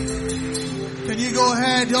you go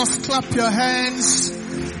ahead, just clap your hands,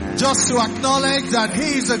 just to acknowledge that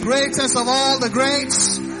He is the greatest of all the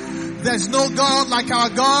greats. There's no God like our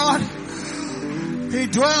God. He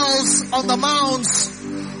dwells on the mounts,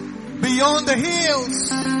 beyond the hills.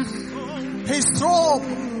 His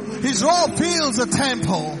robe fills the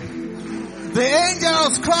temple. The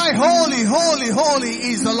angels cry, holy, holy, holy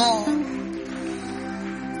is the Lord.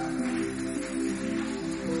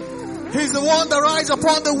 He's the one that rides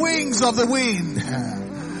upon the wings of the wind.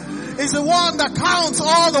 He's the one that counts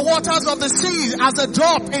all the waters of the sea as a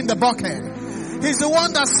drop in the bucket. He's the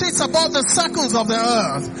one that sits above the circles of the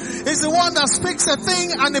earth. He's the one that speaks a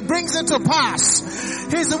thing and it brings it to pass.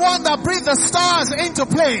 He's the one that breathes the stars into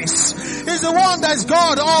place. He's the one that's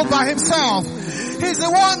God all by Himself. He's the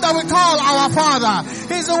one that we call our Father.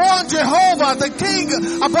 He's the one, Jehovah, the King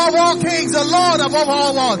above all kings, the Lord above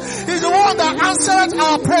all lords. He's the one that answered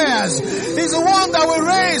our prayers. He's the one that we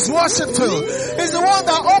raise worship to. He's the one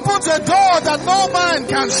that opens a door that no man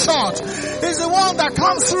can shut. He's the one that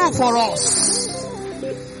comes through for us.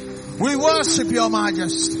 We worship Your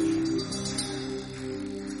Majesty.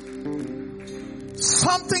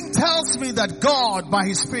 Something tells me that God by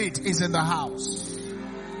His Spirit is in the house.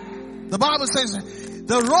 The Bible says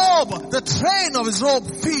the train of His robe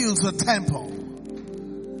fills the temple.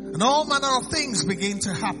 And all manner of things begin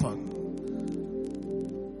to happen.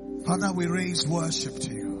 Father, we raise worship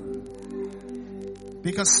to You.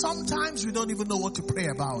 Because sometimes we don't even know what to pray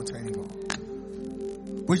about anymore.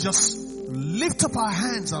 We just lift up our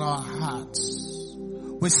hands and our hearts.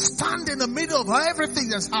 We stand in the middle of everything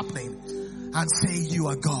that's happening and say, You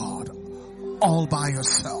are God all by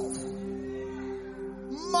Yourself.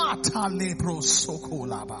 Mata lebro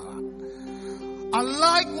sokolaba. I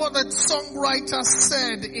like what the songwriter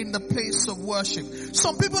said in the place of worship.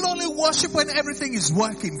 Some people only worship when everything is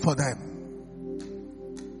working for them.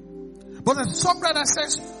 But the songwriter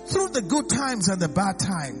says, through the good times and the bad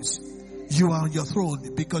times, You are on Your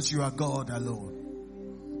throne because You are God alone.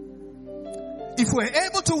 If we're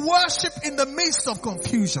able to worship in the midst of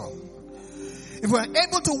confusion, if we're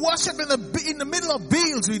able to worship in the middle of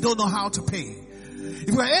bills we don't know how to pay,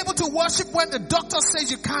 if we're able to worship when the doctor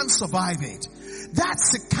says you can't survive it,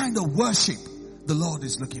 that's the kind of worship the Lord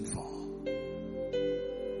is looking for.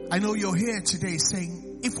 I know you're here today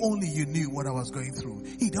saying, if only you knew what I was going through.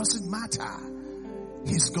 It doesn't matter.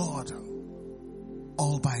 He's God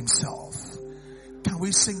all by Himself. Can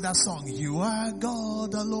we sing that song? You are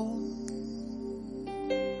God alone.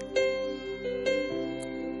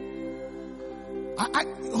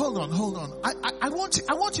 Hold on. I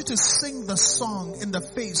want you to sing the song in the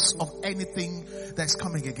face of anything that's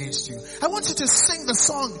coming against you. I want you to sing the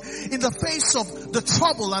song in the face of the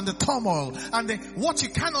trouble and the turmoil and what you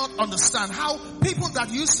cannot understand. How people that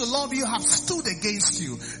used to love you have stood against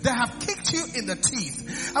you. They have kicked you in the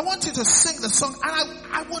teeth. I want you to sing the song, and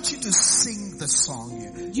I want you to sing the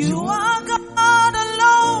song. You are God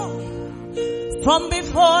alone from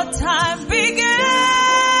before time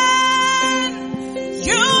began.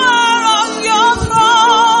 You are on Your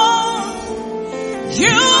throne.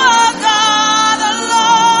 You are God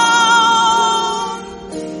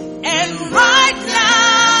alone. And right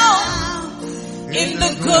now, in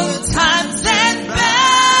the good times and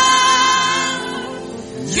bad,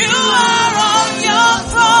 You are on Your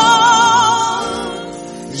throne.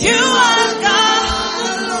 You are God.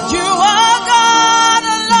 You are God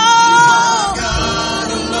alone.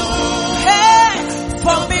 Hey,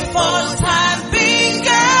 from before time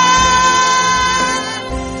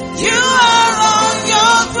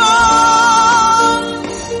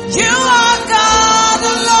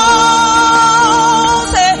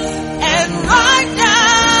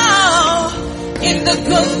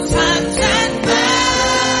good times and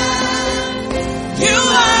bad, You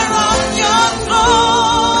are on Your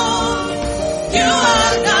throne. You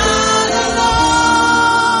are God alone.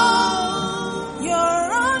 You're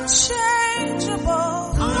unchangeable,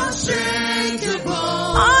 unshakable,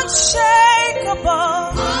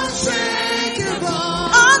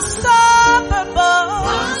 unstoppable.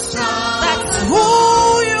 That's who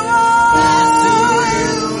You are.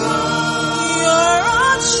 You're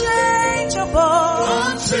unchangeable,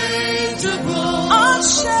 unshakable,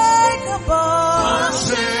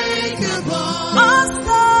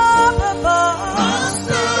 unstoppable.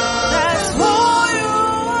 That's who You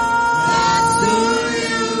are.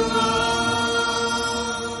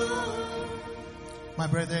 My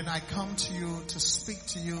brethren, I come to you to speak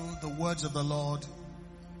to you the words of the Lord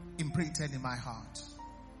imprinted in my heart.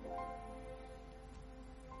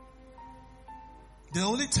 The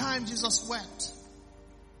only time Jesus wept,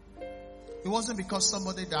 it wasn't because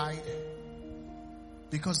somebody died.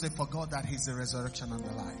 Because they forgot that he's the resurrection and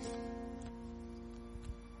the life.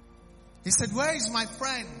 He said, where is my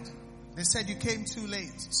friend? They said, you came too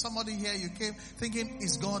late. Somebody here, you came thinking,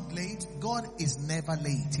 is God late? God is never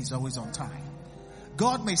late. He's always on time.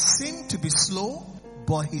 God may seem to be slow,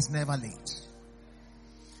 but he's never late.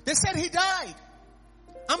 They said he died.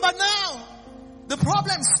 And but now, the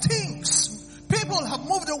problem stinks. People have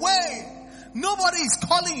moved away. Nobody is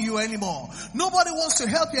calling you anymore. Nobody wants to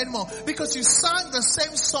help you anymore. Because you sang the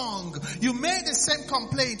same song. You made the same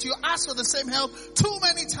complaint. You asked for the same help too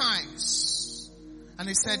many times. And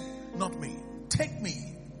he said, not me. Take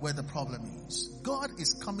me where the problem is. God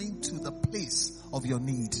is coming to the place of your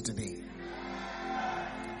need today.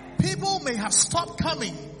 People may have stopped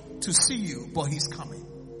coming to see you, but he's coming.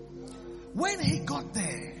 When he got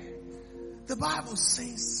there, the Bible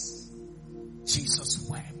says Jesus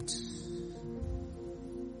wept.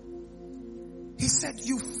 He said,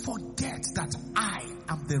 you forget that I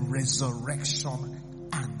am the resurrection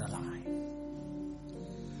and the life.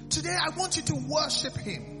 Today I want you to worship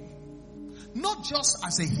him. Not just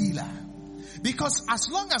as a healer. Because as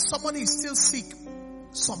long as somebody is still sick,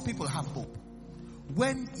 some people have hope.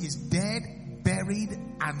 When he's dead, buried,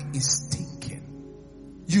 and is stinking,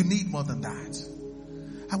 you need more than that.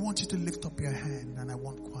 I want you to lift up your hand and I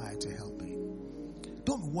want choir to help me.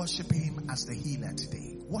 Don't worship him as the healer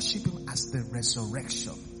today. Worship him as the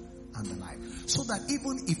resurrection and the life. So that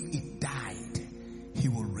even if it died, he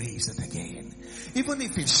will raise it again. Even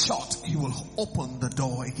if it's shut, he will open the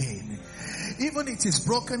door again. Even if it is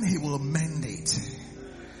broken, he will mend it.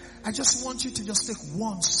 I just want you to just take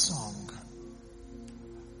one song.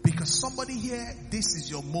 Because somebody here, this is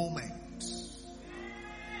your moment.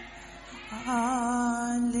 Hallelujah.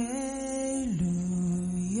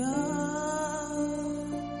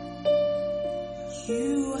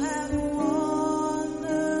 You have won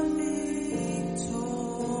the victory.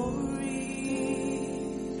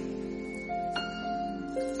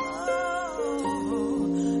 Oh,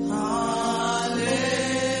 hallelujah.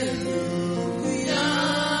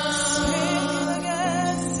 Sing it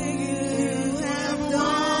again, sing it. You have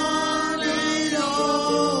done it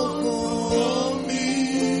all for me.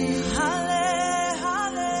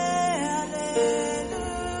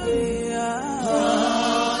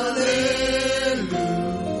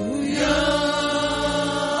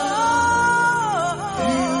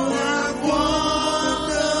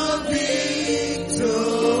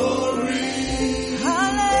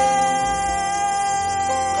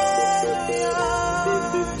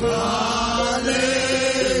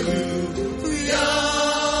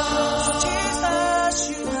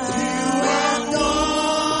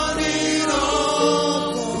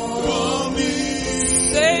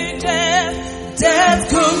 Death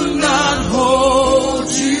could not hold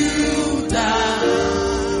you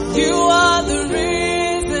down. You are the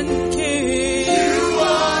risen King. You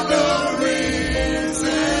are the risen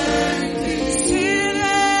King. Seated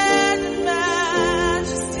in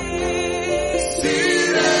majesty.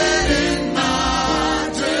 Seated in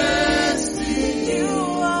majesty. You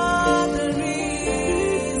are the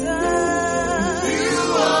reason. You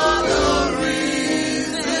are the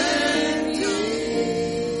risen King.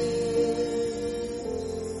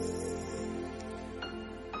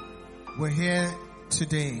 We're here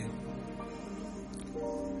today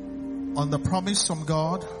on the promise from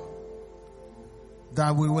God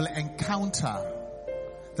that we will encounter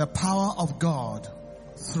the power of God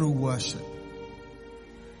through worship.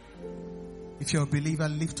 If you're a believer,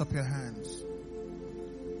 lift up your hands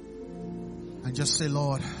and just say,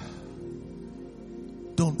 Lord,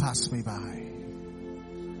 don't pass me by.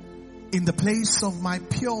 In the place of my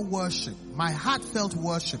pure worship, my heartfelt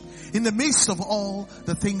worship, in the midst of all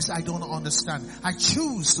the things I don't understand, I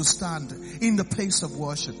choose to stand in the place of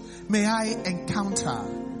worship. May I encounter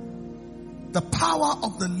the power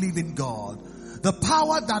of the living God, the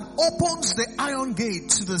power that opens the iron gate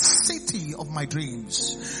to the city of my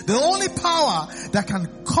dreams. The only power that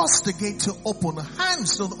can cause the gate to open.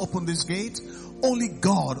 Hands don't open this gate. Only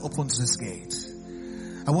God opens this gate.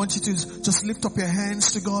 I want you to just lift up your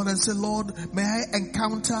hands to God and say, Lord, may I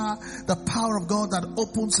encounter the power of God that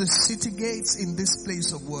opens the city gates in this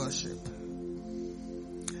place of worship.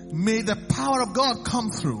 May the power of God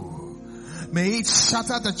come through. May it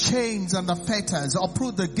shatter the chains and the fetters,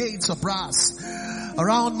 uproot the gates of brass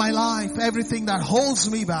around my life, everything that holds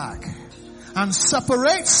me back and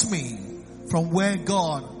separates me from where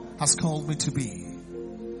God has called me to be.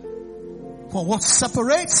 For what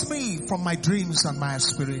separates me from my dreams and my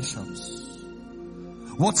aspirations.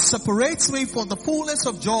 What separates me from the fullness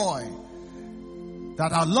of joy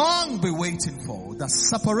that I'll long be waiting for. That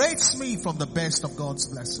separates me from the best of God's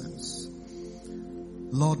blessings.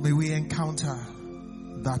 Lord, may we encounter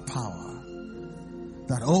that power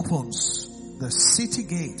that opens the city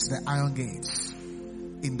gates, the iron gates,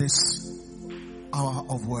 in this hour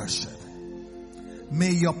of worship.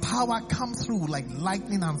 May your power come through like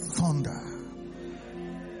lightning and thunder,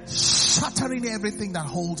 shattering everything that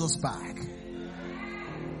holds us back.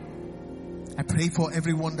 I pray for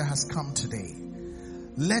everyone that has come today.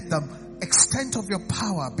 Let the extent of your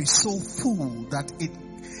power be so full that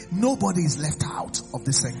nobody is left out of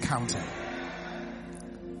this encounter.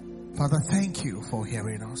 Father, thank you for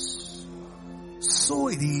hearing us. So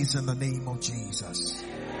it is in the name of Jesus.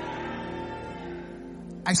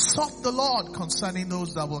 I sought the Lord concerning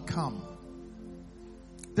those that will come.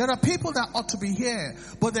 There are people that ought to be here,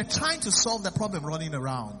 but they're trying to solve the problem running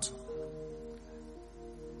around.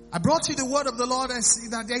 I brought you the word of the Lord and see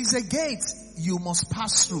that there is a gate you must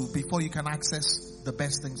pass through before you can access the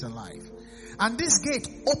best things in life. And this gate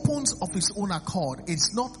opens of its own accord.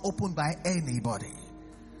 It's not opened by anybody.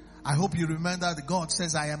 I hope you remember that God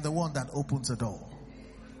says, I am the one that opens a door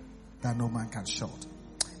that no man can shut.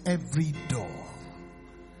 Every door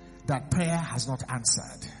that prayer has not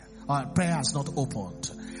answered, or prayer has not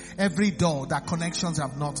opened, every door that connections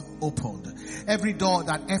have not opened, every door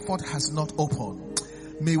that effort has not opened,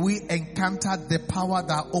 may we encounter the power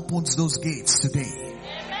that opens those gates today.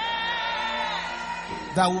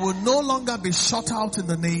 That we will no longer be shut out in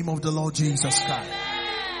the name of the Lord Jesus Christ.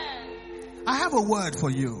 I have a word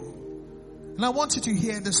for you. And I want you to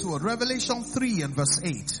hear this word. Revelation 3 and verse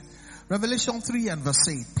 8. Revelation 3 and verse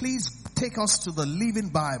 8. Please take us to the Living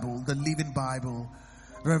Bible. The Living Bible.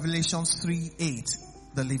 Revelation 3:8.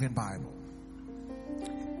 The Living Bible.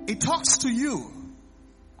 It talks to you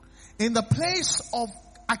in the place of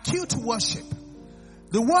acute worship.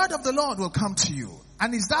 The word of the Lord will come to you.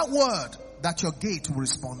 And it's that word that your gate will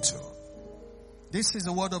respond to. This is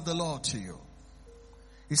the word of the Lord to you.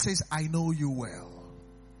 It says, I know you well.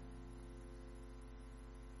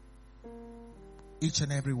 Each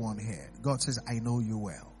and every one here. God says, I know you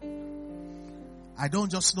well. I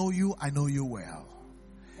don't just know you, I know you well.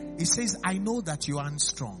 It says, I know that you aren't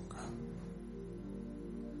strong.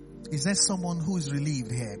 Is there someone who is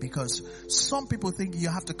relieved here? Because some people think you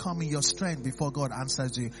have to come in your strength before God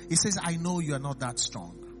answers you. He says, I know you are not that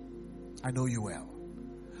strong. I know you well.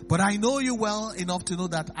 But I know you well enough to know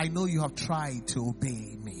that I know you have tried to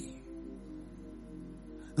obey me.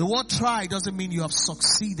 The word try doesn't mean you have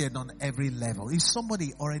succeeded on every level. Is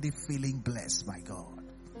somebody already feeling blessed by God?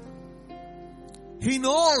 He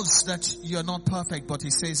knows that you're not perfect, but he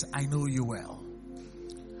says, I know you well.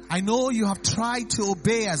 I know you have tried to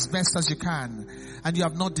obey as best as you can, and you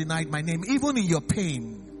have not denied my name. Even in your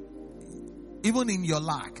pain, even in your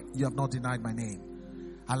lack, you have not denied my name.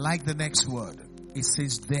 I like the next word. It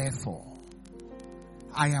says, therefore,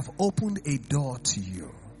 I have opened a door to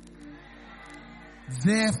you.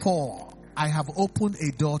 Therefore, I have opened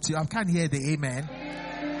a door to you. I can't hear the amen.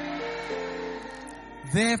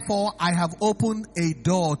 Therefore, I have opened a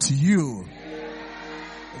door to you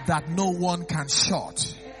that no one can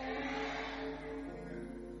shut.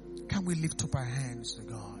 Can we lift up our hands to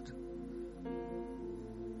God?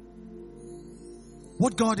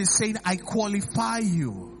 What God is saying, I qualify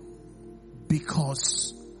you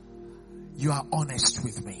because you are honest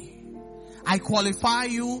with me. I qualify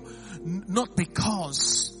you not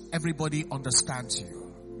because everybody understands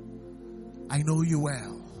you. I know you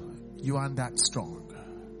well. You aren't that strong.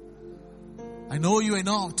 I know you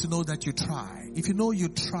enough to know that you try. If you know you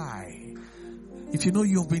try, if you know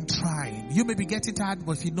you've been trying, you may be getting tired,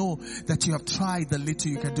 but if you know that you have tried the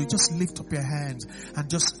little you can do, just lift up your hands and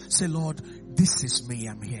just say, Lord, this is me,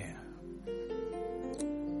 I'm here.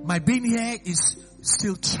 My being here is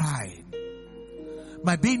still trying.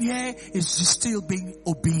 My being here is just still being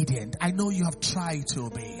obedient. I know you have tried to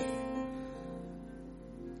obey.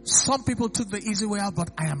 Some people took the easy way out, but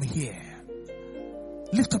I am here.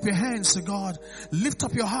 Lift up your hands to God. Lift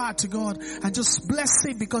up your heart to God and just bless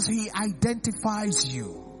Him because He identifies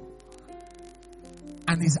you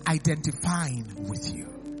and is identifying with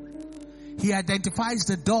you. He identifies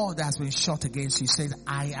the door that has been shut against you. He says,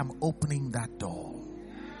 I am opening that door.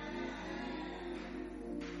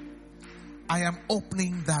 I am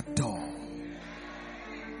opening that door.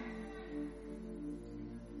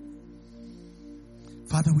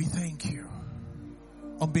 Father, we thank you.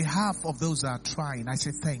 On behalf of those that are trying, I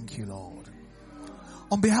say thank you, Lord.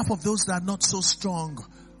 On behalf of those that are not so strong,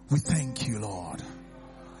 we thank you, Lord.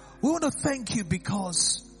 We want to thank you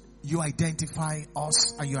because you identify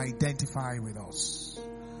us and you identify with us.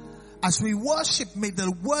 As we worship, may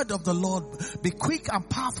the word of the Lord be quick and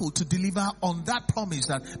powerful to deliver on that promise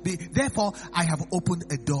that therefore I have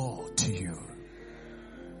opened a door to you.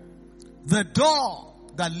 The door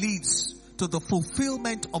that leads to the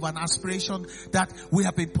fulfillment of an aspiration that we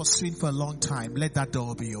have been pursuing for a long time. Let that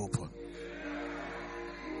door be open.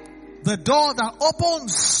 The door that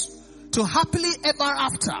opens to happily ever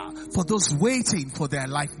after for those waiting for their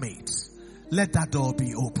life mates. Let that door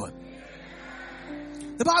be open.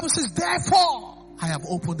 The Bible says, therefore, I have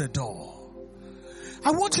opened the door.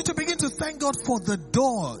 I want you to begin to thank God for the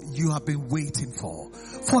door you have been waiting for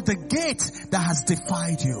the gate that has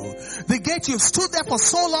defied you. The gate you've stood there for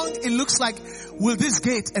so long, it looks like, will this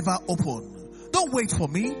gate ever open? Don't wait for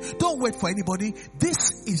me. Don't wait for anybody.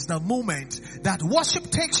 This is the moment that worship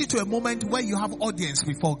takes you to a moment where you have audience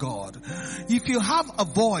before God. If you have a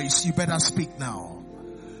voice, you better speak now.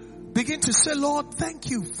 Begin to say, Lord, thank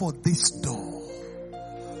you for this door.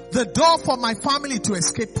 The door for my family to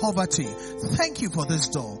escape poverty. Thank you for this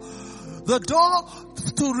door. The door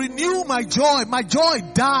to renew my joy. My joy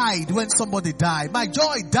died when somebody died. My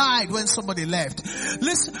joy died when somebody left.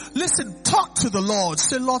 Listen, talk to the Lord.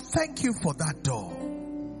 Say, Lord, thank you for that door.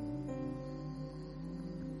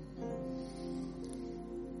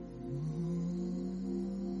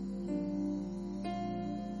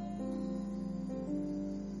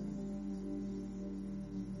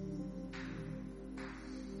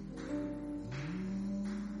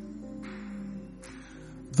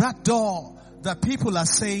 That door that people are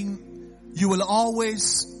saying, you will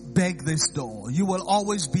always beg this door. You will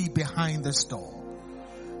always be behind this door.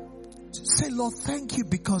 Say, Lord, thank you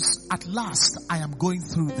because at last I am going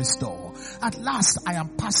through this door. At last I am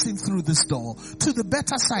passing through this door to the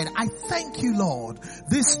better side. I thank you, Lord.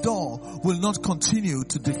 This door will not continue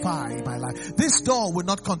to defy my life. This door will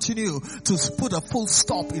not continue to put a full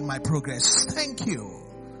stop in my progress. Thank you.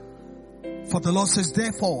 For the Lord says,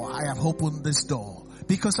 therefore I have opened this door.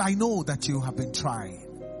 Because I know that you have been trying.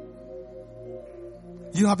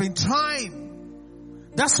 You have been trying.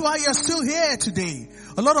 That's why you're still here today.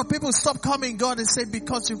 A lot of people stop coming God and say,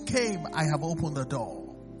 because you came, I have opened the door.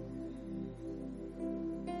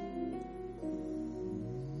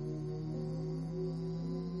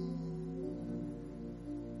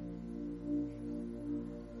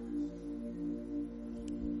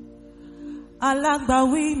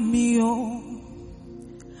 Alagbawi mi o.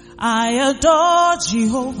 I adore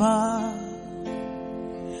Jehovah,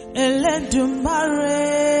 Eledumare.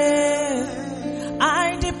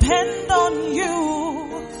 I depend on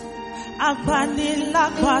you,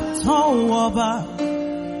 Agbanilagbatonwoba.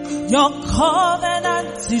 Your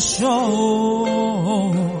covenant is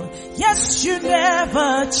sure. Yes, you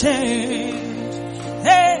never change.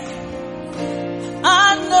 Hey,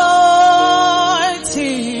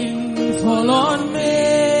 anointing fall on me.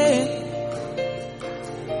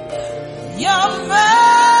 Your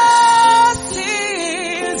mercies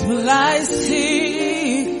will I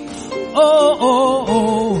see.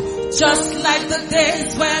 Oh, just like the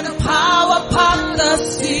days when the power parted the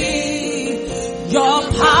sea. Your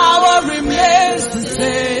power remains the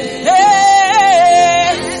same.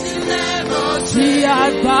 Hey,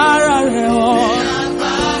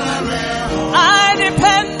 I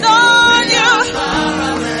depend on you.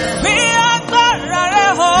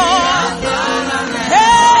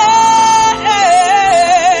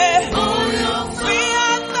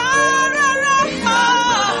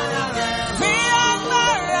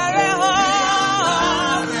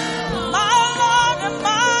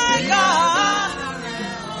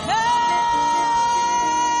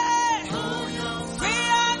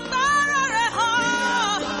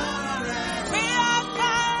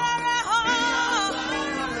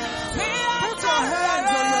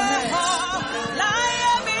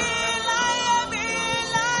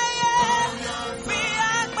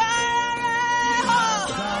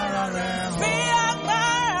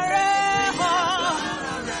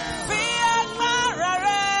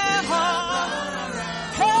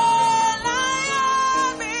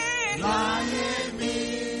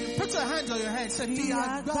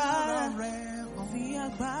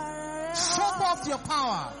 Chop off your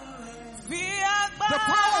power. The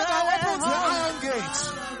power that opens the iron gate.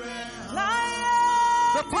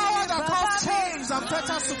 The power that causes chains and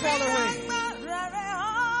fetters to fall away.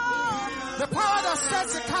 The power that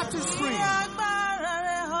sets the captives free.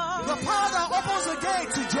 The power that opens the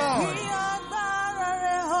gate to joy.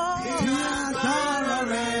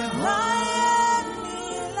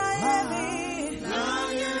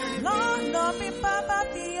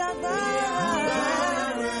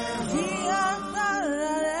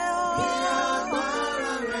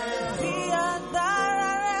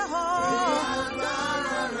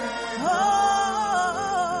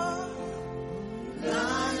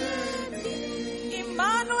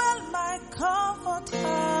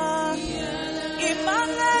 Emmanuel,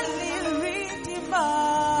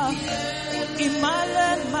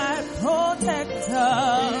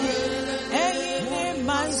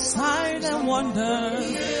 wonders.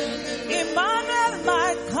 Emmanuel,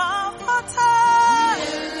 my comforter.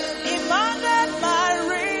 Emmanuel, my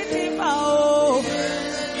redeemer. Oh,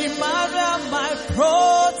 Emmanuel, my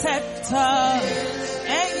protector.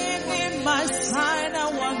 And in my sign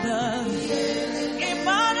and wonders.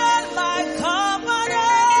 Emmanuel, my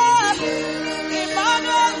comforter.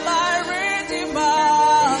 Emmanuel, my redeemer.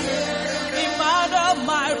 Emmanuel,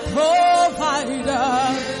 my provider.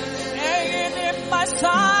 And in my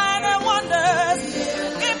sign and wonders.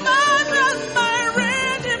 Emmanuel, my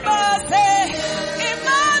redeemer. Say,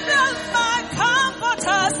 Emmanuel, my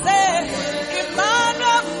comforter. Say,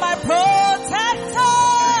 Emmanuel, my protector.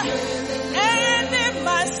 And in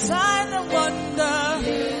my sign and wonder.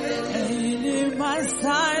 And in my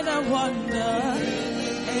sign and wonder.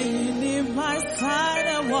 And in my sign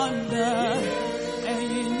and wonder.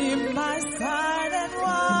 And in my sign and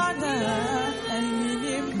wonder. And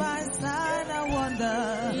in my sign and wonder.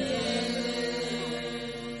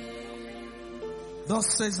 Thus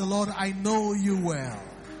says the Lord, I know you well.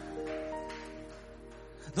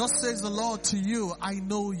 Thus says the Lord to you, I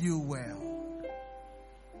know you well.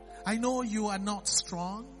 I know you are not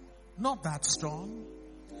strong, not that strong,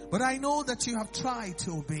 but I know that you have tried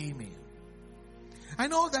to obey me. I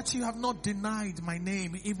know that you have not denied my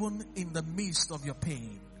name even in the midst of your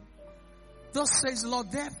pain. Thus says the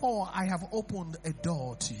Lord, therefore I have opened a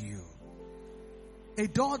door to you. A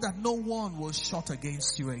door that no one will shut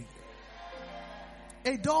against you.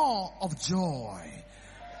 A door of joy.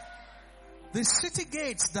 The city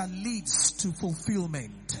gates that leads to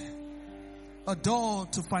fulfillment. A door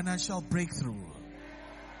to financial breakthrough.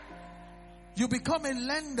 You become a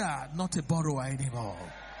lender, not a borrower anymore.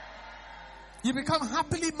 You become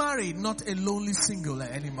happily married, not a lonely single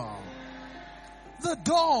anymore. The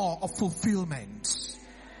door of fulfillment.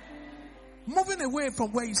 Moving away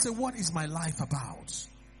from where you say, what is my life about?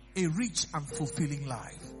 A rich and fulfilling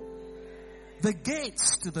life. The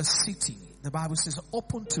gates to the city, the Bible says,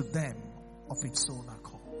 open to them of its own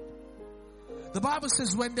accord. The Bible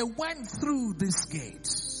says when they went through these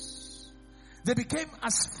gates, they became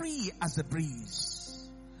as free as the breeze.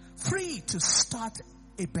 Free to start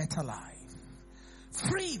a better life.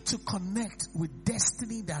 Free to connect with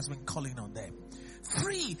destiny that has been calling on them.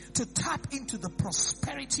 Free to tap into the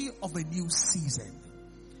prosperity of a new season.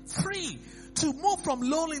 Free to move from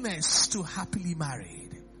loneliness to happily married.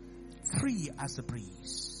 Free as the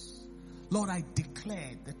breeze. Lord, I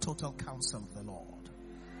declare the total counsel of the Lord.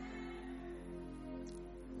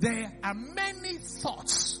 There are many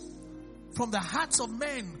thoughts from the hearts of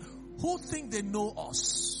men who think they know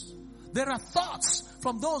us. There are thoughts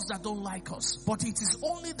from those that don't like us. But it is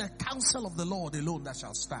only the counsel of the Lord alone that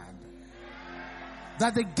shall stand.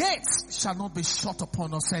 That the gates shall not be shut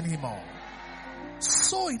upon us anymore.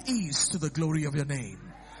 So it is to the glory of your name.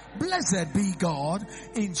 Blessed be God.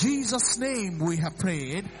 In Jesus' name we have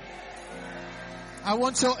prayed. I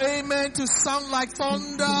want your amen to sound like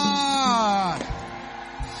thunder.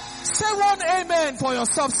 Say one amen for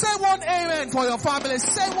yourself. Say one amen for your family.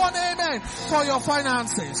 Say one amen for your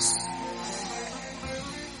finances.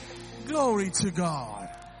 Glory to God.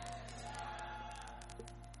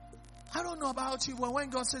 I don't know about you, but when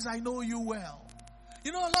God says, I know you well.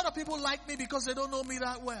 You know, a lot of people like me because they don't know me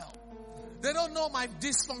that well. They don't know my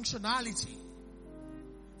dysfunctionality.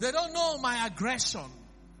 They don't know my aggression.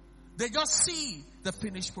 They just see the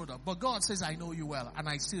finished product. But God says, I know you well, and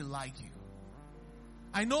I still like you.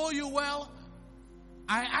 I know you well.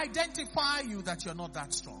 I identify you that you're not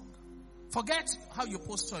that strong. Forget how you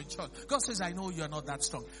posture in church. God says, I know you're not that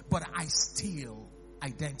strong, but I still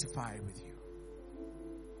identify with you.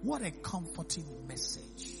 What a comforting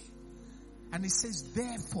message. And it says,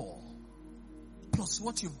 therefore, plus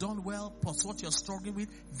what you've done well, plus what you're struggling with,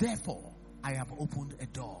 therefore, I have opened a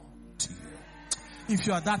door to you. If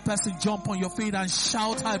you are that person, jump on your feet and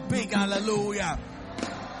shout a big hallelujah.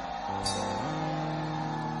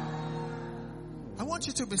 I want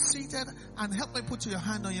you to be seated and help me put your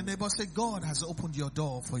hand on your neighbor. Say, God has opened your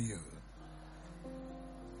door for you.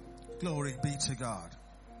 Glory be to God.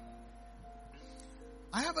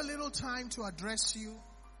 I have a little time to address you.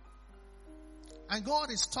 And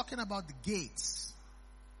God is talking about the gates.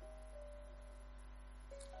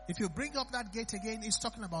 If you bring up that gate again, He's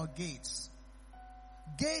talking about gates.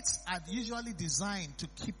 Gates are usually designed to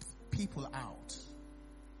keep people out.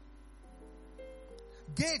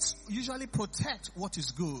 Gates usually protect what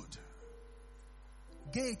is good.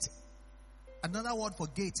 Gate, another word for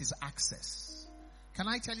gate is access. Can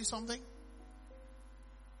I tell you something?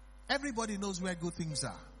 Everybody knows where good things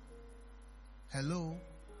are. Hello?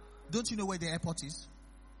 Don't you know where the airport is?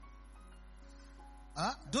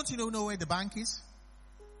 Don't you know where the bank is?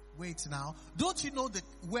 wait now. Don't you know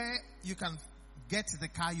where you can get the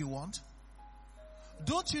car you want?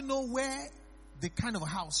 Don't you know where the kind of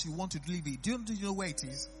house you want to live in? Do you know where it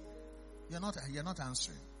is? You're not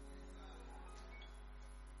answering.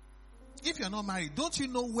 If you're not married, don't you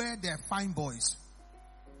know where there are fine boys?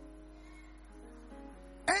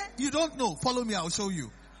 You don't know. Follow me, I'll show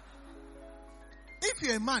you. If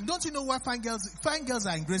you're a man, don't you know where fine girls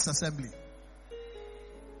are in Grace Assembly?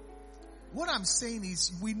 What I'm saying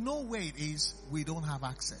is, we know where it is, we don't have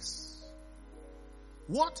access.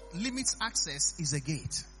 What limits access is a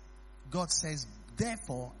gate. God says,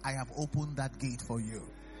 therefore, I have opened that gate for you.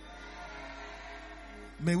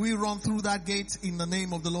 May we run through that gate in the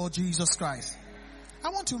name of the Lord Jesus Christ. I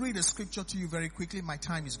want to read a scripture to you very quickly. My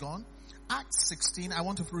time is gone. Acts 16, I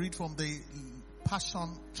want to read from the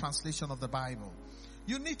Passion translation of the Bible.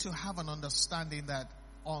 You need to have an understanding that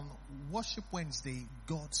on Worship Wednesday,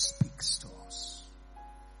 God speaks to us.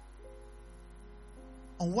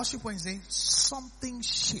 On Worship Wednesday, something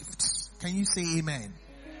shifts. Can you say amen?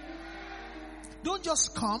 Don't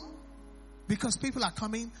just come because people are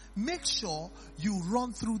coming. Make sure you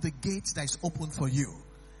run through the gate that is open for you.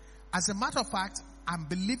 As a matter of fact, I'm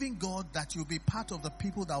believing God that you'll be part of the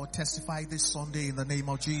people that will testify this Sunday in the name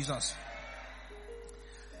of Jesus.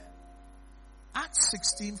 Acts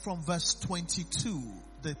 16 from verse 22,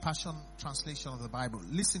 the Passion translation of the Bible.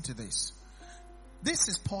 Listen to this. This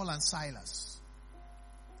is Paul and Silas.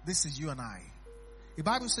 This is you and I. The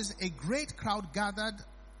Bible says, a great crowd gathered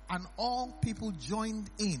and all people joined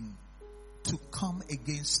in to come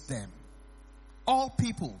against them. All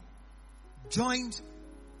people joined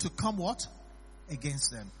to come what?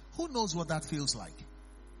 Against them. Who knows what that feels like?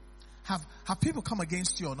 Have people come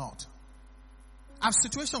against you or not? Have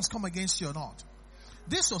situations come against you or not?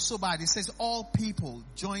 This was so bad. It says all people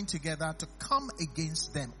joined together to come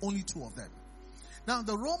against them. Only two of them. Now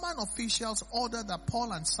the Roman officials ordered that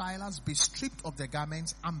Paul and Silas be stripped of their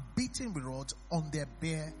garments and beaten with rods on their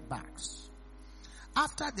bare backs.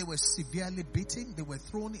 After they were severely beaten, they were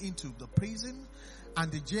thrown into the prison and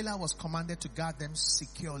the jailer was commanded to guard them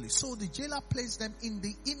securely. So the jailer placed them in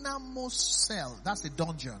the innermost cell, that's the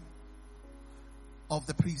dungeon of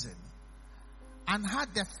the prison, and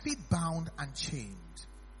had their feet bound and chained.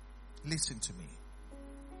 Listen to me.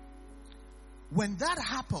 When that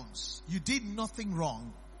happens, you did nothing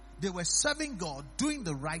wrong. They were serving God, doing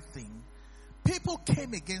the right thing. People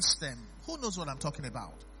came against them. Who knows what I'm talking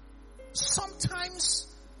about? Sometimes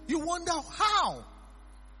you wonder how.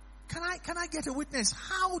 Can I get a witness?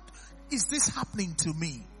 How is this happening to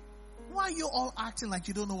me? Why are you all acting like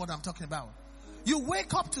you don't know what I'm talking about? You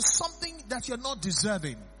wake up to something that you're not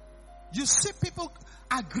deserving. You see people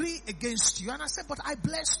agree against you. And I said, but I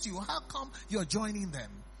blessed you. How come you're joining them?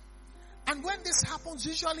 And when this happens,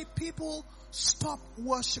 usually people stop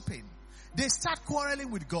worshiping. They start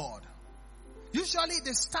quarreling with God. Usually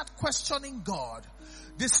they start questioning God.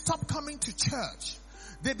 They stop coming to church.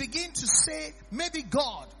 They begin to say, maybe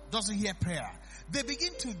God doesn't hear prayer. They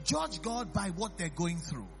begin to judge God by what they're going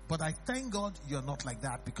through. But I thank God you're not like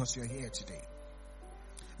that because you're here today.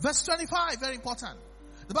 Verse 25, very important.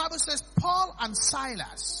 The Bible says, Paul and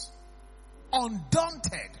Silas,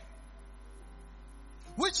 undaunted,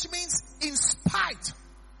 which means in spite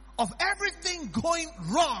of everything going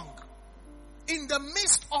wrong, in the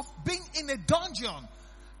midst of being in a dungeon,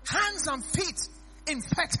 hands and feet in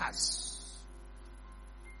fetters,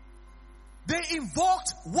 they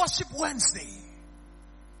invoked Worship Wednesday.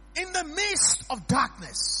 In the midst of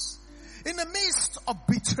darkness, in the midst of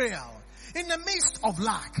betrayal, in the midst of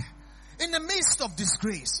lack, in the midst of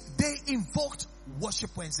disgrace, they invoked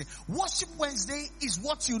Worship Wednesday. Worship Wednesday is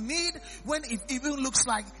what you need when it even looks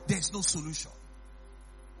like there's no solution.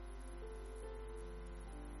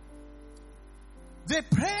 They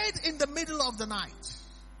prayed in the middle of the night.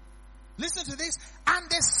 Listen to this. And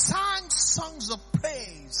they sang songs of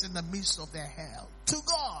praise in the midst of their hell to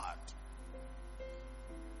God.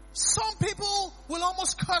 Some people will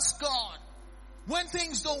almost curse God when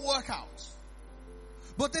things don't work out.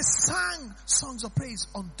 But they sang songs of praise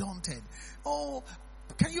undaunted. Oh,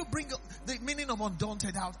 can you bring the meaning of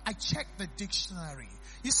undaunted out? I checked the dictionary.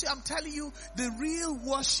 You see, I'm telling you, the real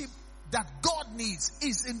worship that God needs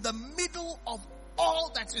is in the middle of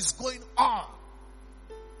all that is going on.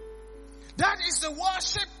 That is the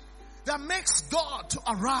worship that makes God to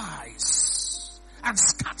arise and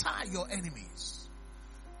scatter your enemies.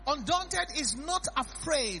 Undaunted is not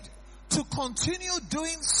afraid to continue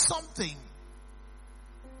doing something.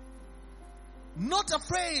 Not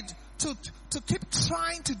afraid to keep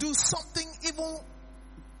trying to do something even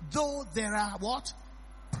though there are what?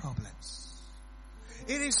 Problems.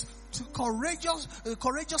 It is to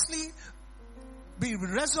courageously be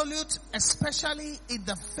resolute, especially in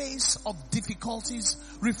the face of difficulties,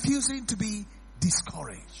 refusing to be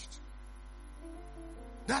discouraged.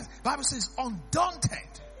 That Bible says,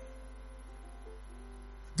 undaunted,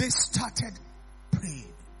 they started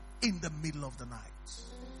praying in the middle of the night.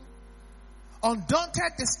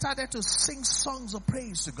 Undaunted, they started to sing songs of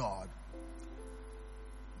praise to God.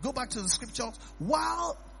 Go back to the scriptures.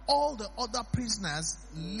 While all the other prisoners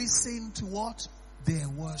listened to what? Their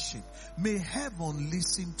worship. May heaven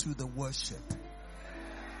listen to the worship.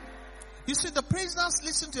 You see, the prisoners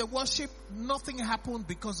listened to the worship. Nothing happened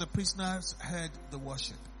because the prisoners heard the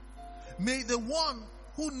worship. May the one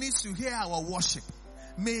who needs to hear our worship,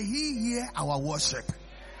 may he hear our worship.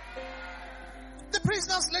 The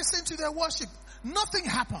prisoners listened to their worship. Nothing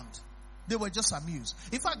happened. They were just amused.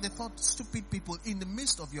 In fact, they thought, stupid people, in the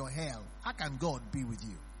midst of your hell, how can God be with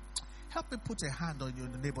you? Help me put a hand on your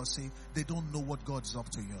neighbor and say, they don't know what God is up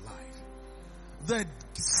to in your life. The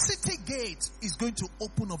city gate is going to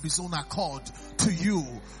open of its own accord to you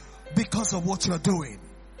because of what you're doing.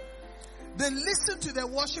 They listened to their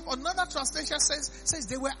worship. Another translation says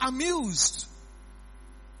they were amused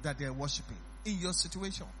that they're worshiping in your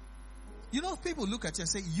situation. You know, people look at you and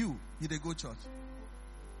say, you they go church.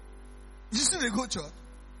 You see, they go church.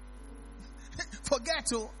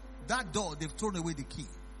 Forget that door, they've thrown away the key.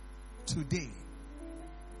 Today,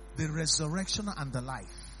 the resurrection and the life,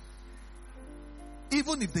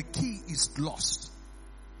 even if the key is lost,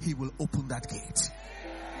 he will open that gate.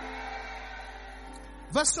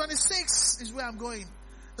 Verse 26 is where I'm going.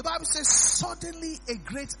 The Bible says, suddenly a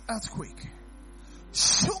great earthquake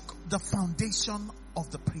shook the foundation of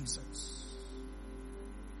the prisons.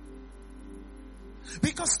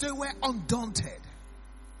 Because they were undaunted.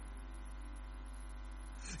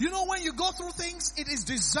 You know, when you go through things, it is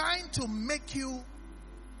designed to make you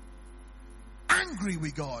angry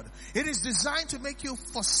with God. It is designed to make you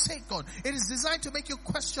forsake God. It is designed to make you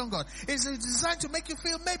question God. It is designed to make you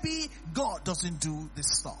feel maybe God doesn't do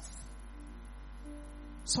this stuff.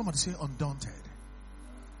 Somebody say undaunted.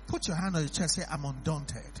 Put your hand on your chest, say, I'm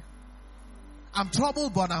undaunted. I'm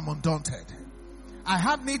troubled, but I'm undaunted. I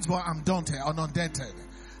have needs, but I'm undaunted.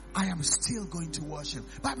 I am still going to worship.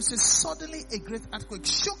 The Bible says, suddenly a great earthquake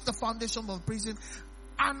shook the foundation of the prison,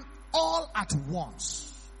 and all at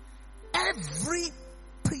once, every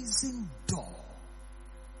prison door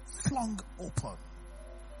flung open.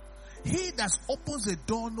 He that opens a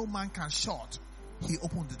door no man can shut, he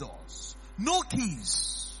opened the doors. No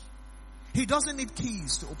keys. He doesn't need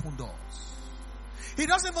keys to open doors. He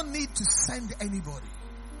doesn't even need to send anybody.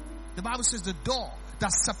 The Bible says the door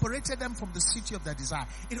that separated them from the city of their desire,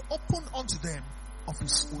 it opened unto them of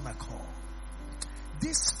his own accord.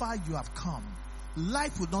 This far you have come.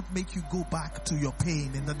 Life will not make you go back to your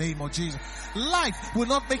pain in the name of Jesus. Life will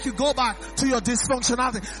not make you go back to your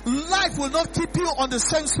dysfunctionality. Life will not keep you on the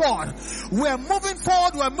same spot. We're moving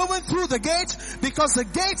forward. We're moving through the gate because the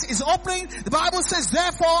gate is opening. The Bible says,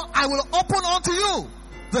 therefore, I will open unto you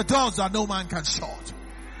the doors that no man can shut.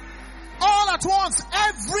 All at once,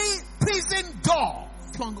 every prison door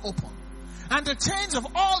flung open. And the chains of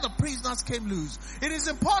all the prisoners came loose. It is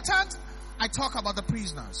important I talk about the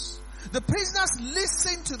prisoners. The prisoners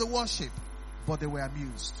listened to the worship, but they were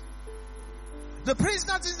amused. The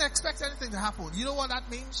prisoners didn't expect anything to happen. You know what that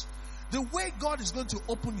means? The way God is going to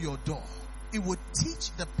open your door, it will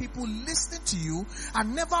teach the people listening to you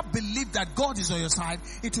and never believe that God is on your side.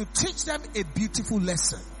 It will teach them a beautiful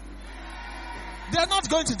lesson. They're not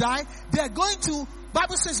going to die. They're going to,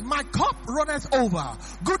 Bible says, my cup runneth over.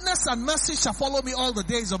 Goodness and mercy shall follow me all the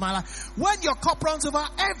days of my life. When your cup runs over,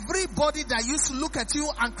 everybody that used to look at you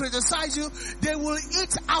and criticize you, they will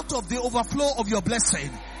eat out of the overflow of your blessing.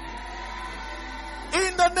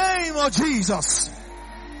 In the name of Jesus.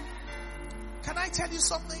 Can I tell you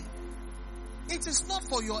something? It is not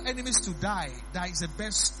for your enemies to die that is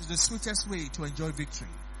the sweetest way to enjoy victory.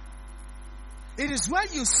 It is when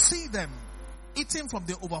you see them eating from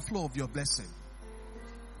the overflow of your blessing.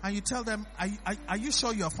 And you tell them, are you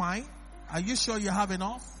sure you're fine? Are you sure you have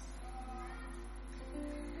enough?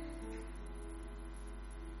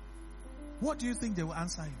 What do you think they will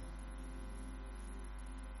answer you?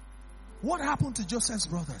 What happened to Joseph's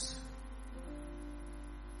brothers?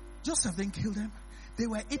 Joseph didn't kill them. They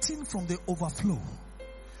were eating from the overflow.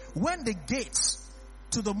 When the gates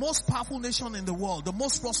to the most powerful nation in the world, the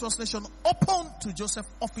most prosperous nation, opened to Joseph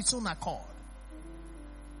of its own accord,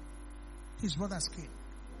 his brothers came.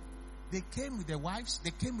 They came with their wives,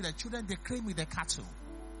 they came with their children, they came with their cattle.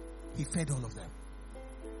 He fed all of them.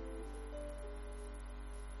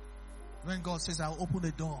 When God says, I'll open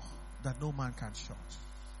a door that no man can shut.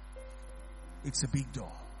 It's a big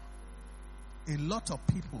door. A lot of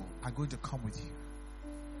people are going to come with you.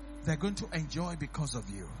 They're going to enjoy because of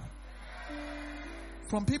you.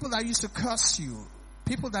 From people that used to curse you,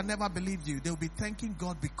 people that never believed you, they'll be thanking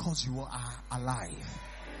God because you are alive.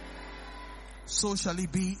 So shall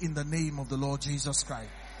it be in the name of the Lord Jesus Christ.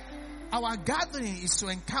 Our gathering is to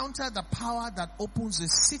encounter the power that opens the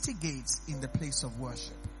city gates in the place of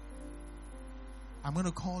worship. I'm going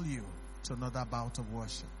to call you to another bout of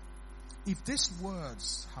worship. If these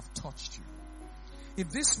words have touched you,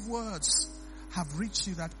 if these words have reached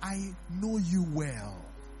you, that I know you well,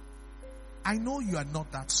 I know you are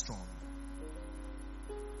not that strong,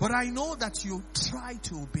 but I know that you try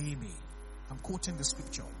to obey me. I'm quoting the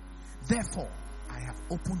scripture. Therefore, I have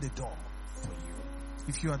opened the door for you.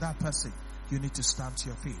 If you are that person, you need to stand to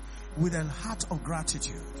your feet with a heart of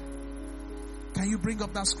gratitude. Can you bring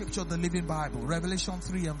up that scripture, the Living Bible, Revelation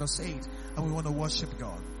 3 and verse 8, and we want to worship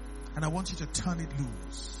God. And I want you to turn it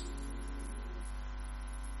loose.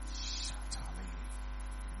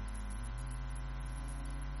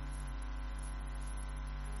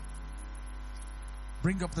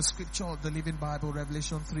 Bring up the scripture of the Living Bible,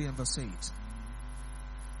 Revelation 3 and verse 8.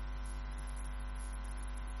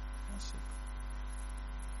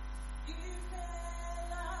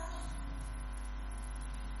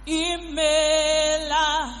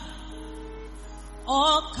 Imela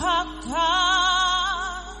okaka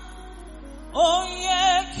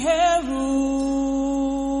oyekerua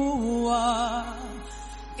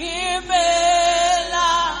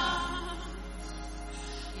imela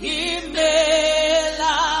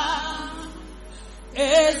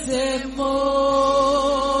ezemo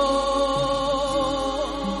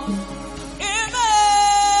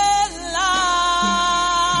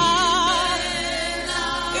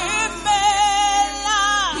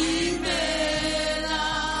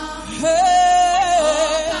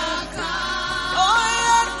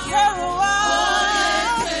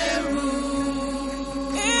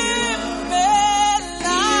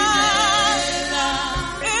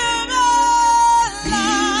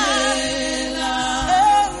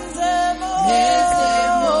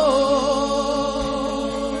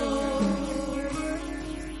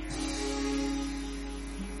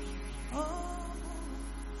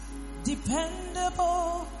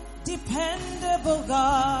dependable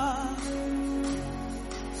God.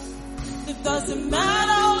 It doesn't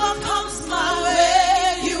matter what comes my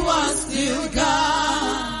way, you are still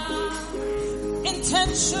God.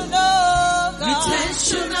 Intentional God.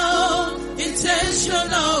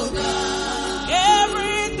 Intentional God.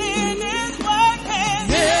 Everything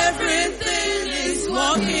is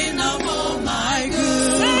working out for my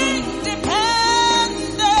good. Sing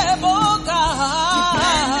dependable God.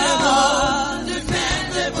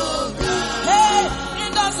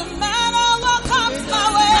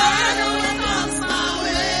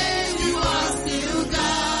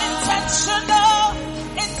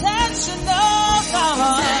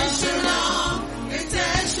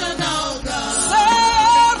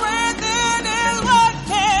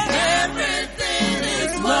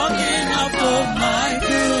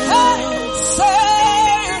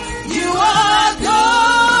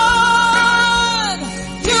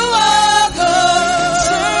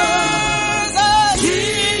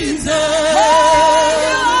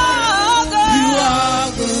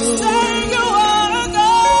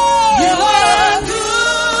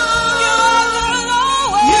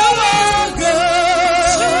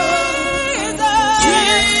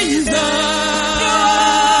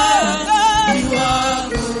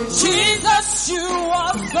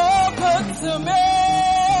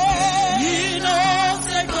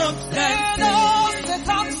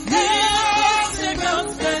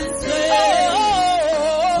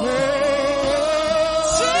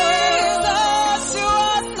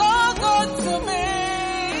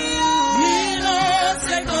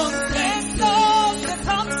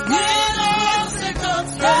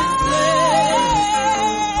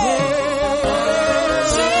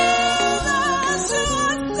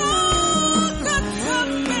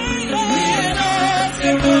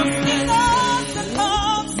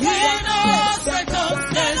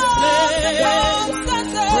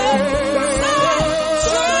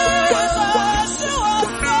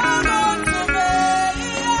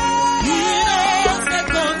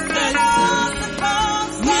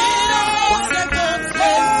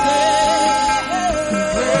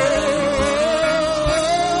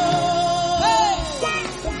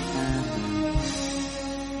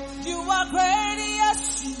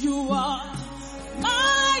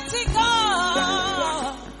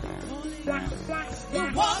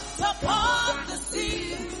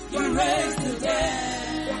 You raise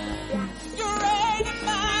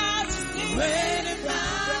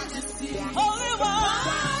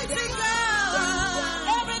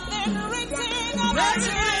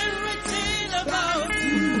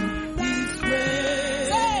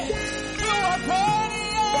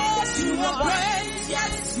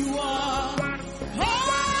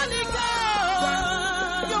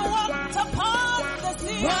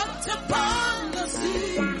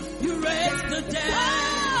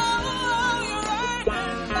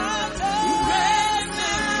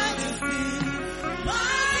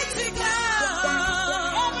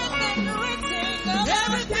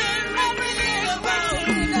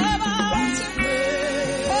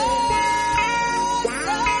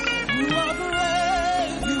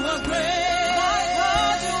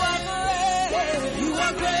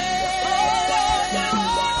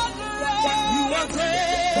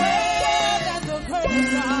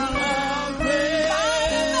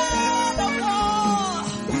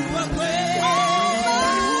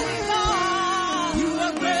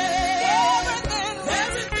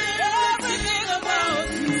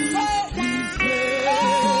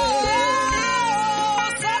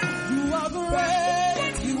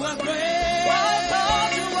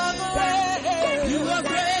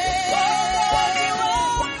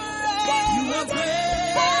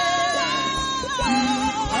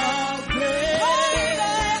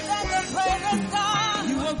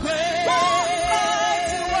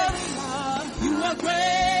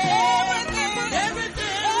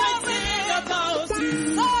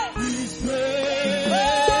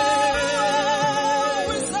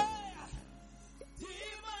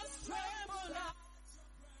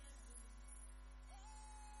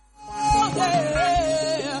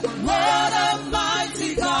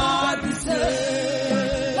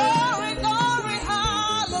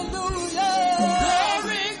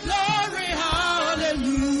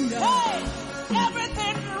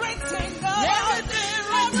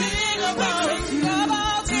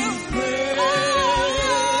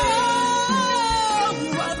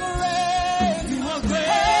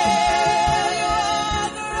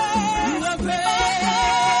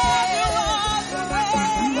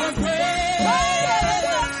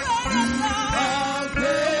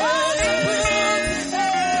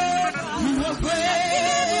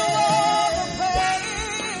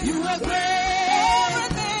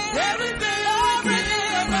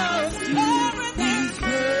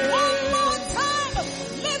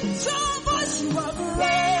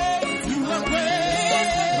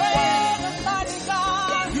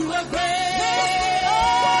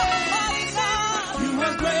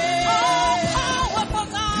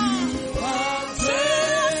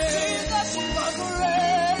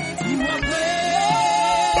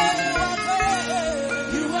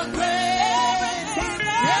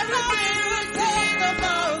everything we think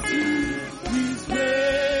about you is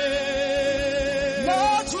great.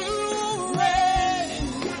 Lord, you reign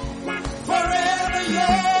forever.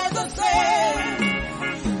 You're the same.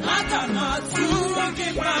 I cannot do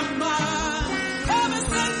give my mind. Ever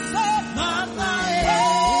since Mama,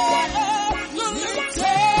 you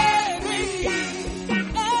lifted me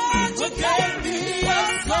and you gave me a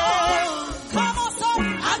song. Come on, son.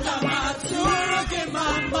 I got my tour in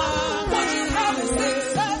my mind. Would you have a six?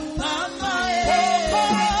 Mama,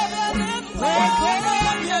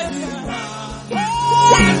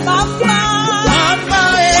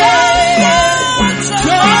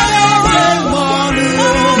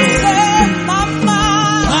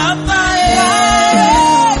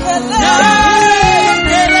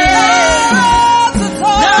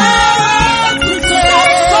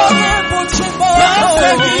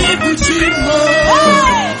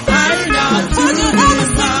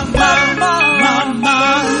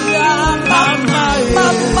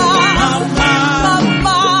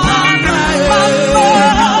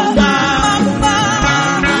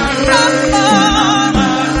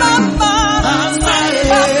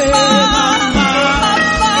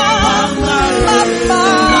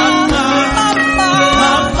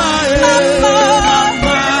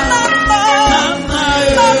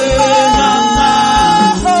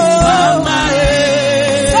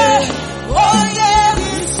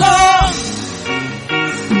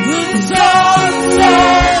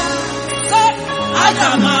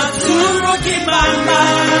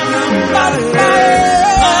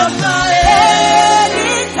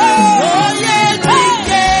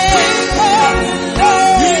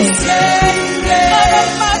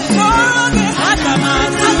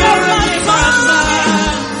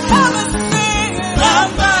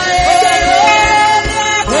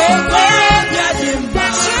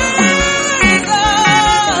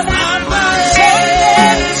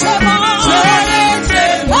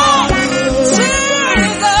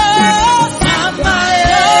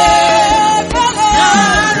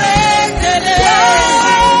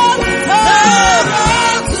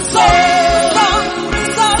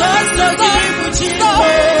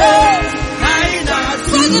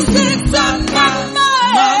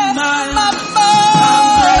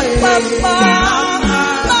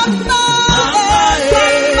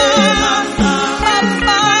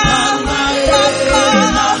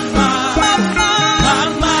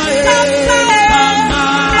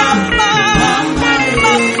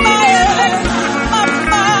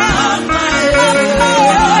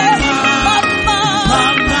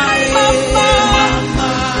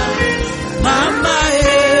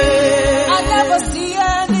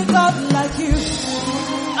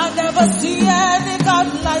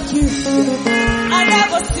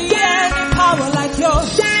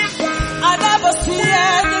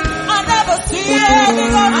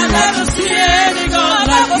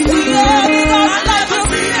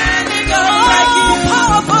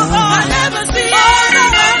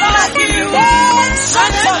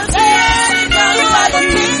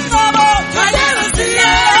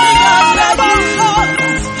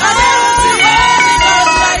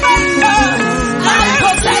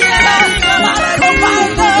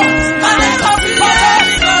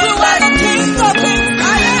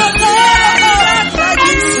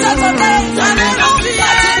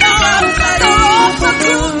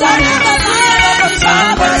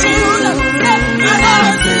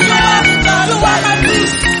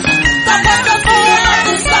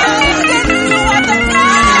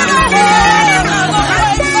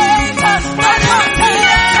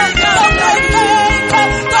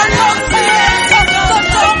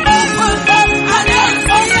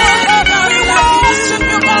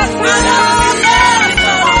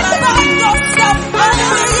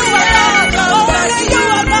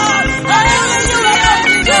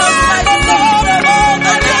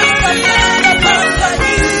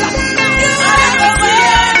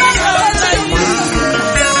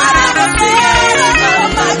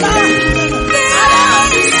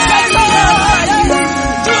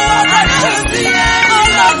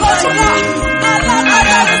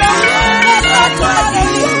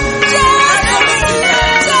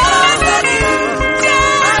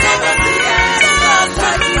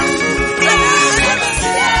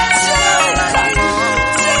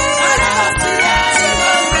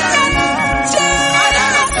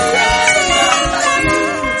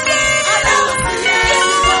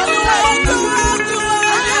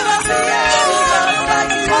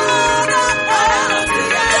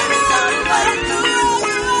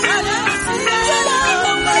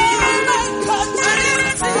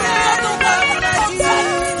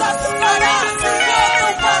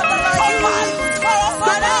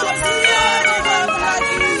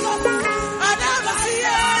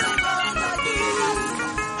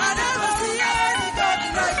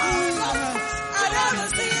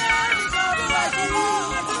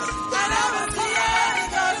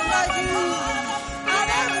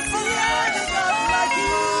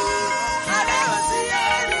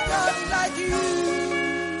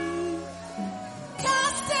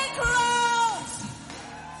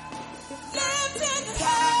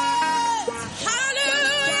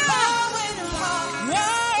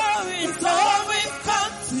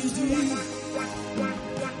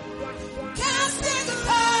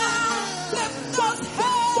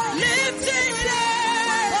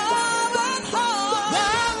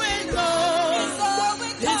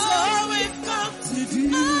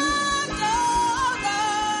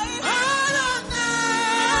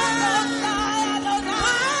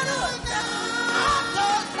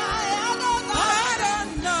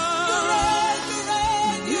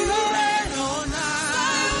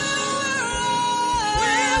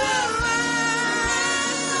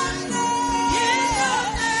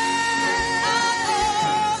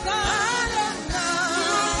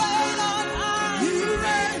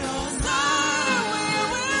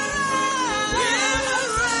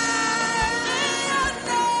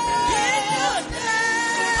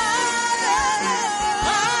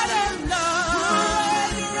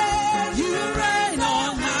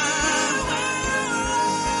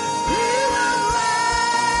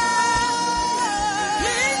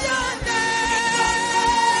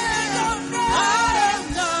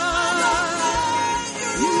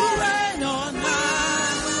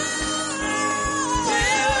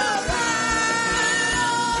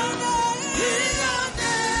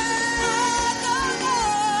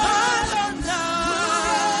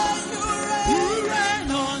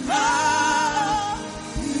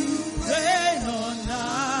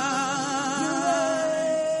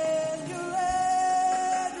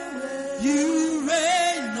 You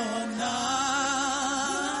reign on high.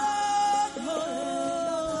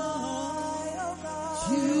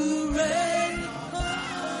 You reign on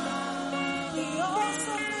high. The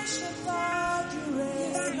all-sufficient God, you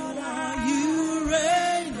reign on high. You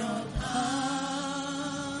reign on high.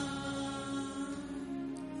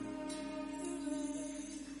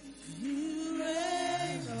 You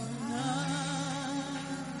reign on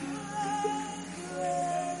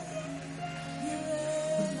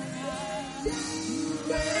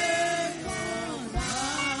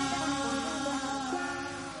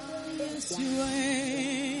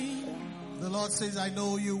The Lord says, I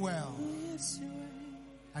know you well.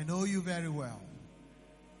 I know you very well.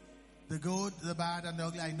 The good, the bad, and the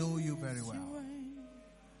ugly, I know you very well.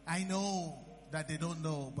 I know that they don't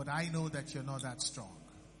know, but I know that you're not that strong.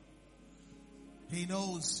 He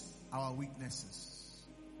knows our weaknesses.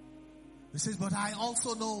 He says, but I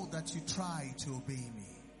also know that you try to obey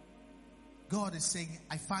me. God is saying,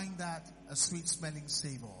 I find that a sweet smelling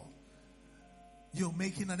savor. You're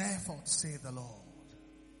making an effort, save the Lord.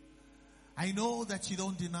 I know that you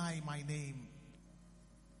don't deny my name.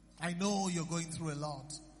 I know you're going through a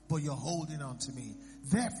lot, but you're holding on to me.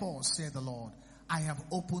 Therefore, said the Lord, I have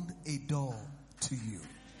opened a door to you.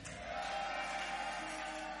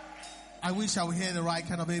 I wish I would hear the right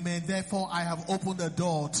kind of amen. Therefore, I have opened a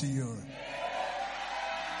door to you.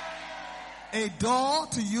 A door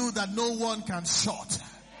to you that no one can shut.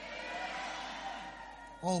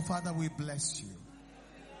 Oh, Father, we bless you.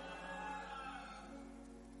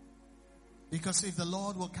 Because if the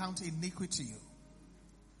Lord will count iniquity,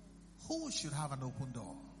 who should have an open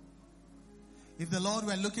door? If the Lord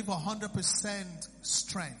were looking for 100%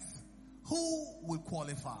 strength, who will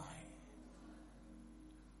qualify?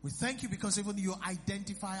 We thank you because even you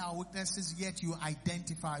identify our weaknesses, yet you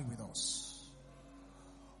identify with us.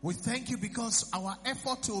 We thank you because our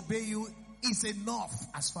effort to obey you is enough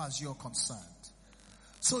as far as you're concerned.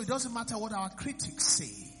 So it doesn't matter what our critics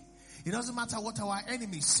say. It doesn't matter what our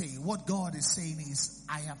enemies say. What God is saying is,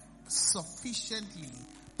 I am sufficiently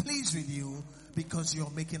pleased with you because you're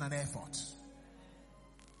making an effort.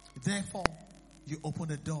 Therefore, you open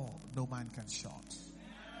a door no man can shut.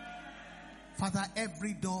 Father,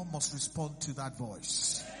 every door must respond to that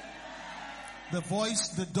voice. The voice,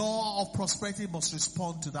 the door of prosperity must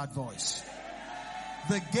respond to that voice.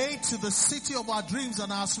 The gate to the city of our dreams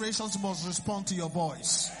and our aspirations must respond to your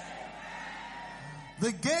voice.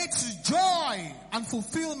 The gate to joy and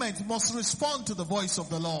fulfillment must respond to the voice of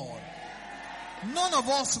the Lord. None of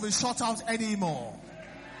us will be shut out anymore.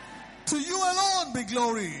 To you alone be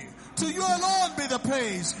glory. To you alone be the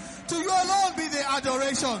praise. To you alone be the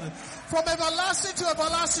adoration. From everlasting to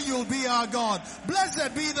everlasting you'll be our God.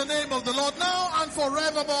 Blessed be the name of the Lord now and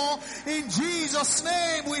forevermore. In Jesus'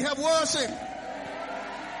 name we have worship.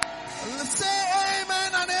 Let's say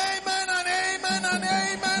amen and amen and amen and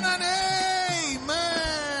amen and amen.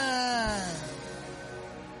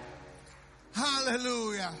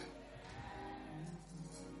 Hallelujah.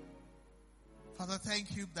 Father,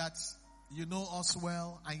 thank you that you know us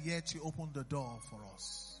well and yet you opened the door for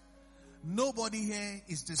us. Nobody here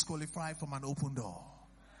is disqualified from an open door.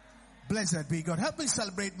 Blessed be God. Help me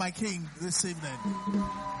celebrate my King this evening.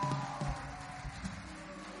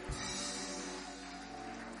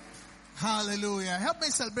 Hallelujah. Help me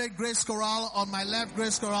celebrate Grace Chorale on my left,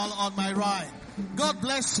 Grace Chorale on my right. God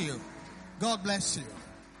bless you. God bless you.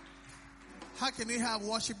 How can we have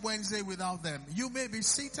Worship Wednesday without them? You may be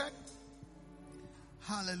seated.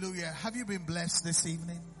 Hallelujah. Have you been blessed this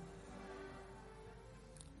evening?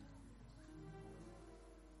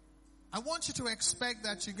 I want you to expect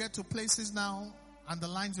that you get to places now and the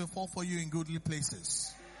lines will fall for you in goodly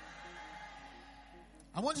places.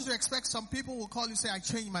 I want you to expect some people will call you and say, I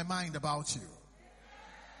changed my mind about you.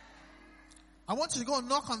 I want you to go and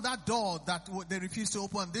knock on that door that they refuse to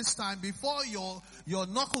open. This time, before your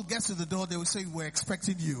knuckle gets to the door, they will say, we're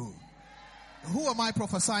expecting you. Who am I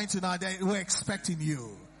prophesying to now? We're expecting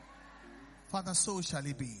you. Father, so shall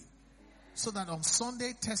it be. So that on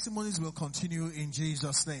Sunday, testimonies will continue in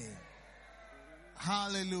Jesus' name.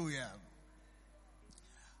 Hallelujah.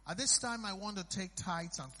 At this time, I want to take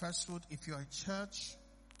tithes and first fruit. If you're a church,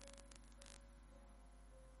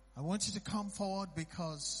 I want you to come forward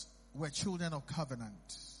because we're children of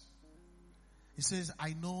covenant. He says,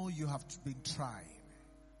 I know you have been tried.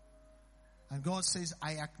 And God says,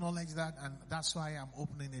 I acknowledge that, and that's why I'm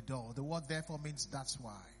opening a door. The word therefore means that's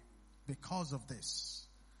why. Because of this.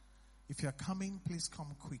 If you're coming, please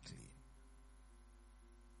come quickly.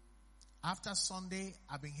 After Sunday,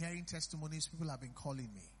 I've been hearing testimonies. People have been calling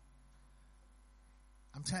me.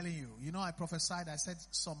 I'm telling you. You know, I prophesied. I said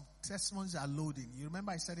some testimonies are loading. You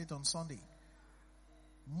remember I said it on Sunday.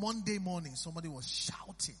 Monday morning, somebody was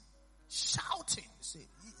shouting.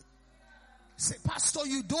 Say, Pastor,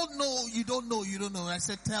 you don't know. I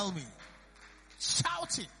said, tell me.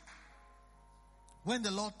 Shouting. When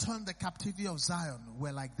the Lord turned the captivity of Zion,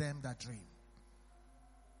 we're like them that dream.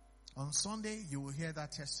 On Sunday, you will hear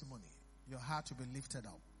that testimony. Your heart will be lifted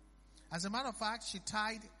up. As a matter of fact, she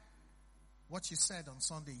tied what you said on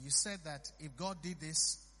Sunday. You said that if God did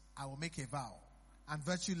this, I will make a vow. And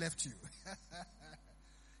virtue left you.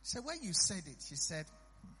 So when you said it, she said,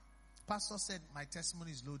 Pastor said, my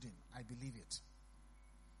testimony is loading. I believe it.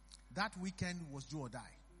 That weekend was do or die.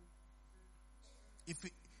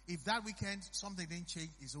 If that weekend something didn't change,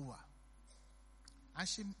 it's over. And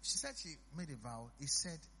she said she made a vow. He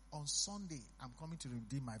said, on Sunday, I'm coming to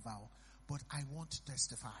redeem my vow, but I want to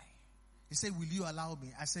testify. He said, will you allow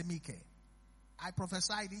me? I said, Mike, I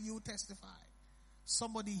prophesied, you testify.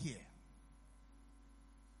 Somebody here.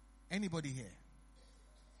 Anybody here?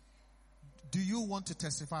 Do you want to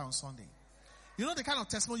testify on Sunday? You know the kind of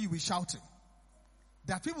testimony you'll be shouting.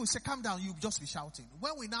 That people will say, calm down, you'll just be shouting.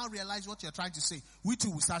 When we now realize what you're trying to say, we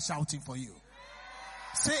too will start shouting for you.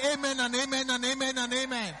 Say amen and amen and amen and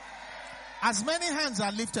amen. As many hands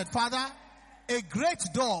are lifted, Father, a great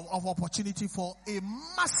door of opportunity for a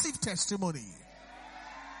massive testimony.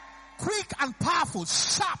 Quick and powerful,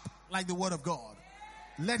 sharp like the word of God.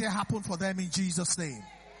 Let it happen for them in Jesus' name.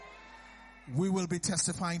 We will be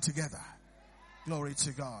testifying together. Glory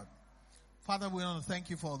to God. Father, we want to thank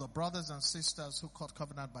you for the brothers and sisters who caught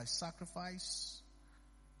covenant by sacrifice.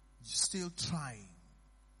 Still trying.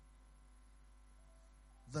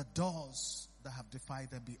 The doors that have defied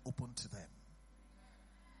them be open to them.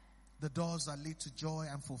 The doors that lead to joy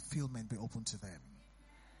and fulfillment be open to them.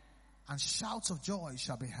 And shouts of joy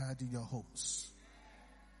shall be heard in your homes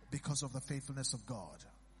because of the faithfulness of God.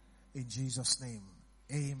 In Jesus' name,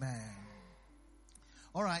 amen.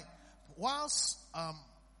 All right. Whilst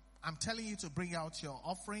I'm telling you to bring out your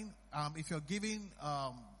offering, if you're giving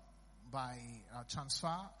by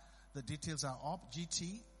transfer, the details are up.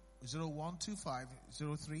 GT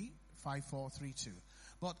 0125035432.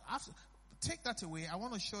 But after, take that away. I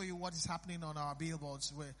want to show you what is happening on our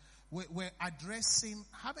billboards. We're addressing.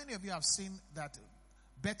 How many of you have seen that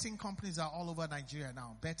betting companies are all over Nigeria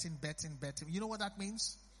now? Betting. You know what that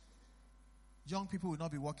means? Young people will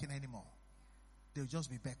not be working anymore. They'll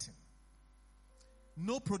just be betting.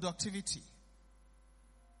 No productivity.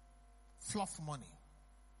 Fluff money.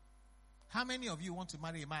 How many of you want to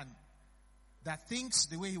marry a man that thinks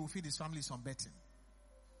the way he will feed his family is on betting?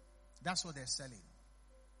 That's what they're selling.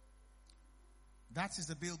 That is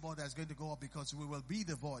the billboard that's going to go up because we will be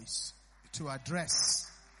the voice to address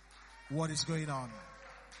what is going on.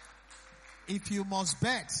 If you must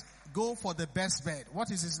bet, go for the best bet. What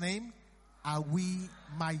is his name? Awi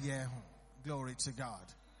Mayehu. Glory to God.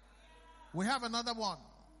 We have another one.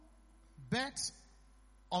 Bet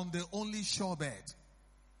on the only sure bet.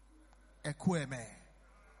 Ekweme.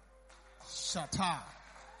 Shata.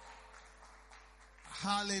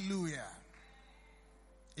 Hallelujah.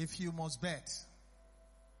 If you must bet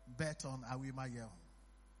on Awimayehu.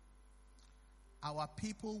 Our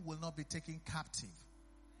people will not be taken captive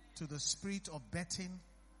to the spirit of betting,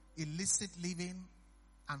 illicit living,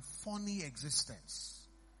 and phony existence.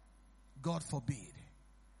 God forbid.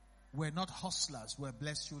 We're not hustlers. We're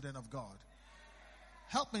blessed children of God.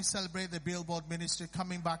 Help me celebrate the billboard ministry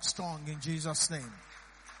coming back strong in Jesus' name.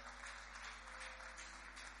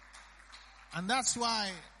 And that's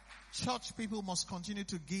why church people must continue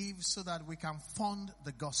to give so that we can fund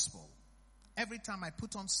the gospel. Every time I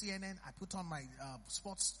put on CNN, I put on my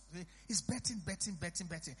sports, it's betting.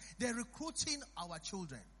 They're recruiting our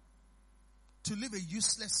children to live a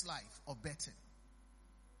useless life of betting.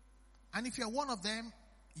 And if you're one of them,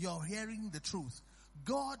 you're hearing the truth.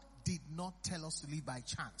 God did not tell us to live by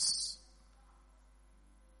chance.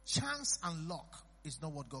 Chance and luck is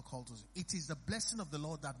not what God called us. It is the blessing of the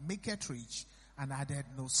Lord that maketh rich and added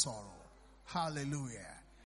no sorrow. Hallelujah.